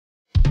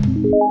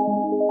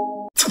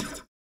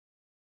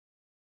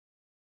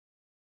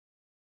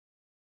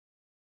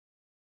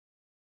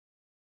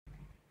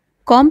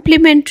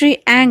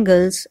Complementary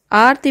angles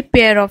are the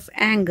pair of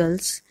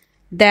angles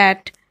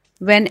that,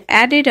 when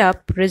added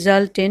up,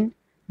 result in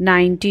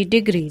 90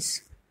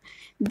 degrees.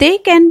 They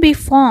can be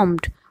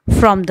formed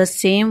from the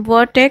same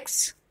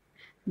vertex,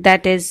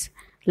 that is,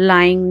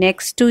 lying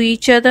next to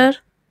each other,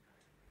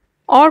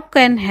 or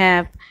can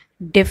have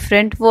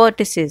different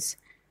vertices,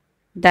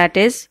 that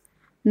is,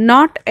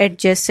 not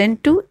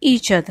adjacent to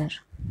each other.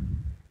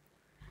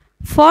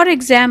 For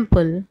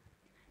example,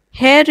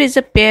 here is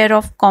a pair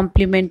of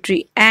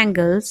complementary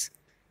angles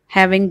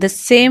having the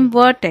same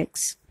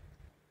vertex.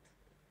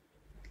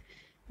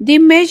 The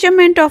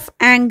measurement of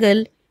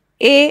angle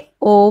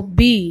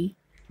AOB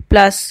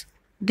plus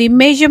the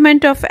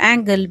measurement of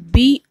angle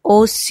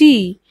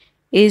BOC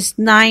is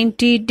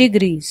 90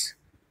 degrees.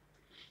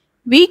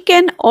 We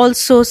can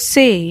also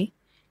say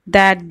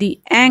that the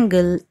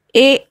angle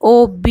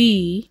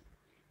AOB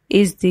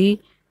is the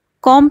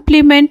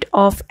complement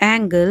of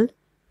angle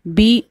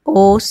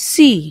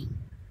BOC,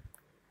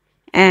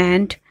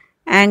 and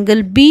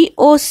angle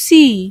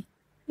BOC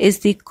is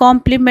the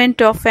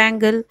complement of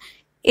angle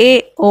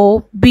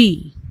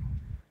AOB.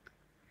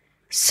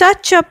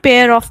 Such a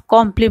pair of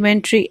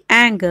complementary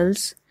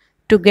angles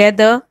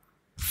together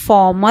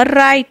form a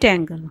right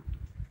angle.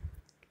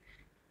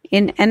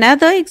 In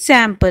another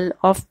example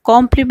of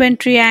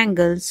complementary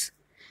angles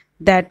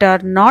that are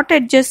not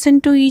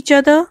adjacent to each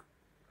other,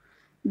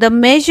 the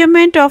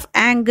measurement of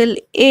angle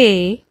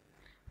A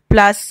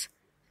plus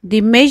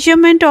the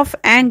measurement of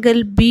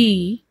angle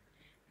B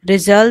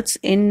results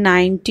in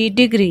 90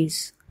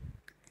 degrees.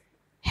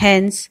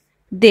 Hence,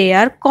 they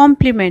are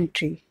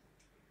complementary,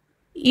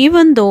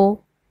 even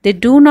though they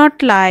do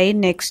not lie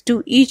next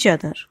to each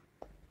other.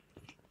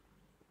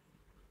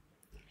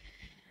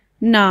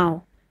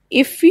 Now,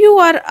 if you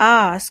are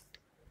asked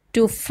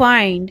to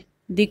find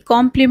the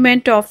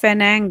complement of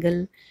an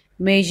angle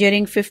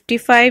measuring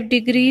 55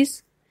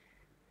 degrees,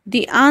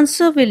 the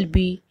answer will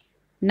be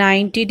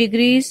 90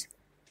 degrees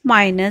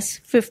minus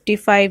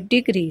 55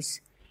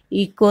 degrees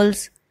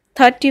equals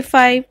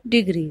 35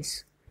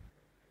 degrees.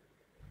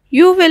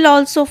 You will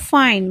also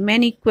find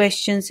many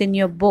questions in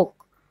your book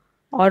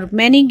or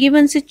many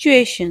given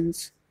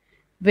situations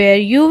where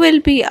you will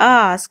be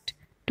asked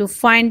to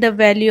find the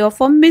value of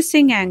a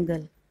missing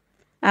angle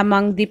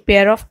among the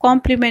pair of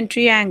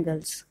complementary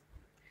angles,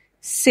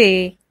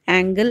 say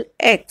angle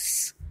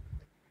X.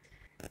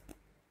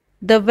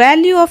 The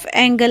value of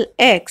angle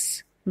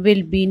X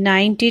will be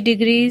 90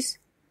 degrees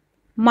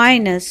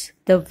minus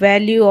the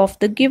value of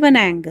the given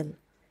angle,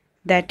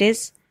 that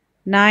is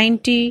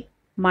 90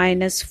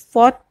 minus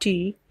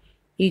 40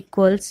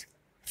 equals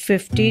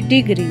 50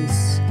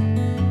 degrees.